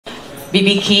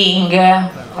B.B. King,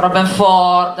 Robin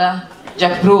Ford,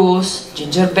 Jack Bruce,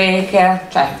 Ginger Baker,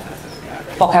 cioè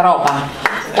poca roba.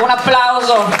 Un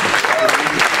applauso.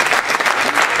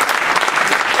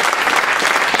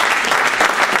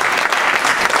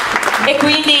 E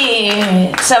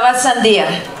quindi ça va sans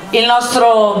dire, il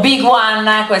nostro big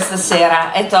one questa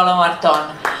sera è Tolo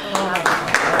Marton.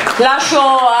 Lascio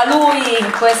a lui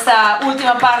questa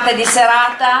ultima parte di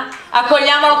serata,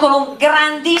 accogliamolo con un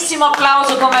grandissimo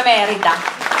applauso come merita.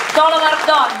 Tolo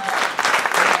Marton.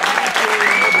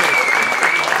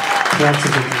 Grazie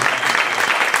a tutti.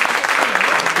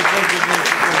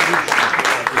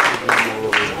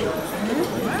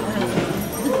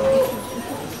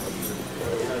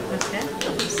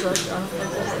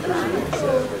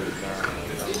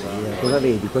 Cosa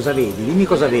vedi? Cosa vedi? Dimmi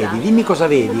cosa vedi, dimmi cosa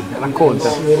vedi,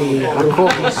 raccontami,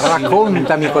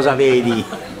 raccontami cosa vedi.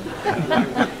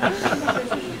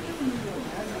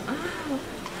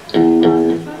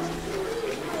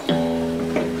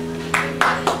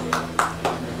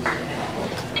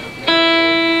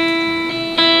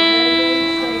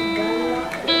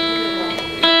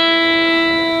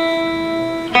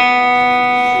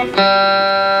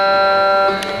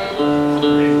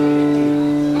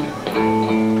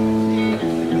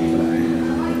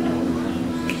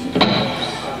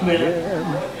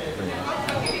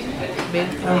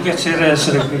 È un piacere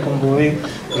essere qui con voi,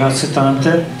 grazie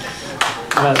tante,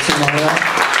 grazie Maria.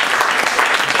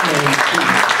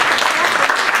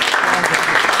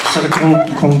 Essere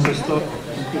con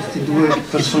questi due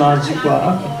personaggi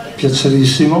qua,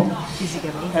 piacerissimo.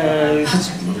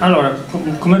 Allora,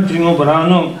 come primo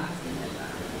brano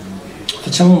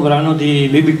facciamo un brano di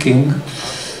B.B. King.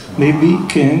 B.B.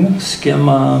 King si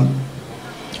chiama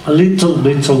A Little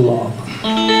Little Love.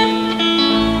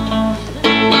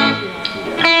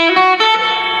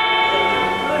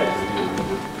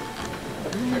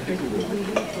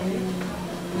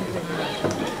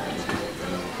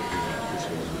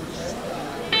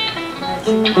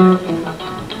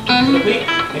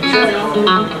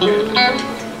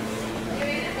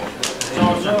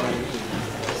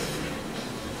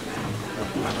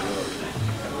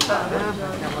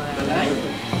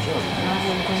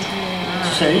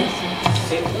 Ci sei?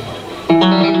 Sì.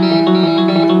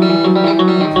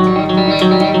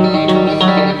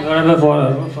 Dovrebbe fare.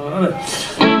 Vabbè.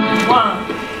 1,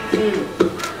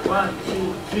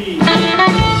 2, 3.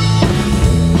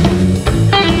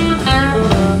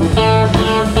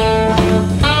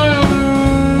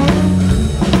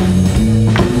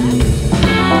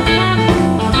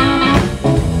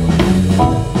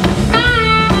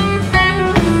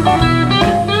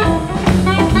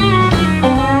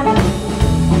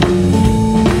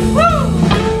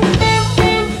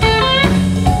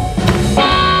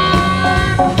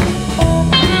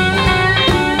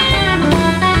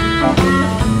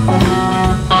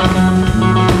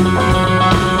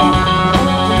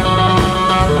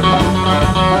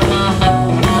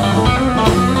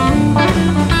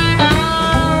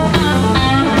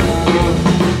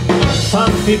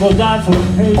 People die for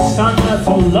hate, some die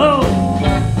for love.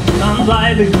 Some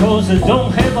die because they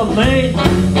don't have a mate.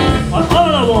 But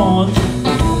all I want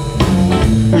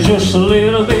is just a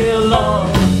little bit of love.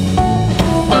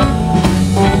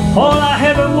 All I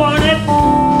ever wanted,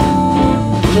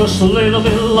 just a little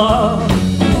bit of love.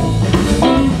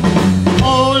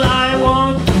 All I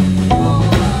want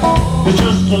is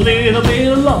just a little bit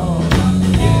of love.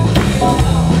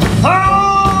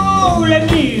 All I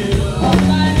need,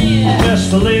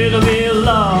 just a little bit of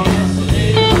love.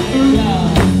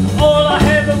 All I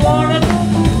ever wanted,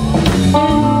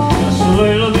 just a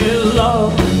little bit of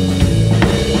love.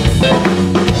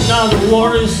 Now the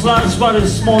war is large, but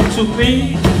it's small to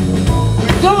me.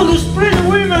 With all these pretty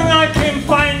women, I can't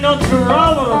find no true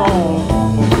love at all.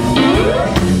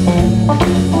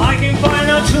 I can't find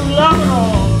no true love at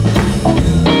all.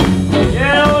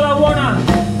 Yeah,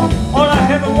 all I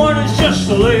ever want is just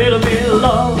a little bit of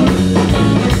love.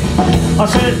 I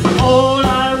said, all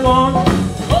I want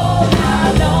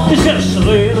is just a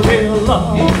little bit of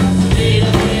love.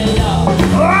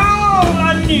 All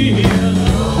I need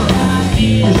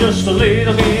is just a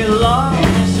little bit of love.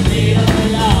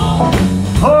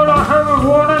 All I ever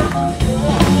wanted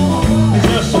is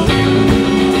just a little bit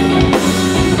of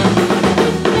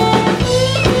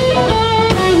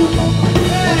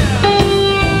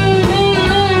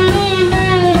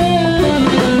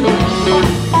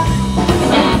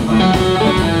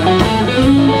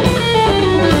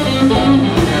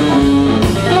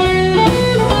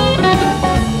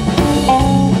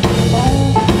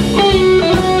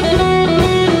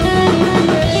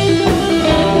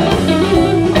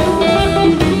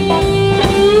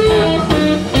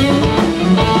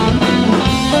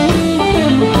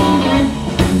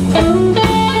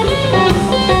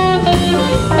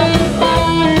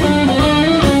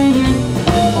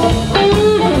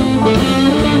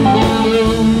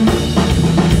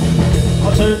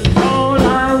said, all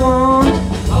I want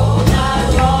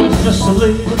is just a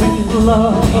little bit of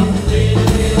love.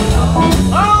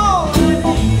 Oh,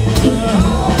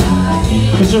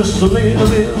 it's just a little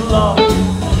bit of love.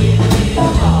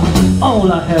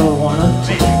 All I ever wanted.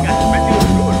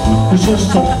 It's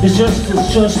just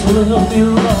a little bit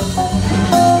of love.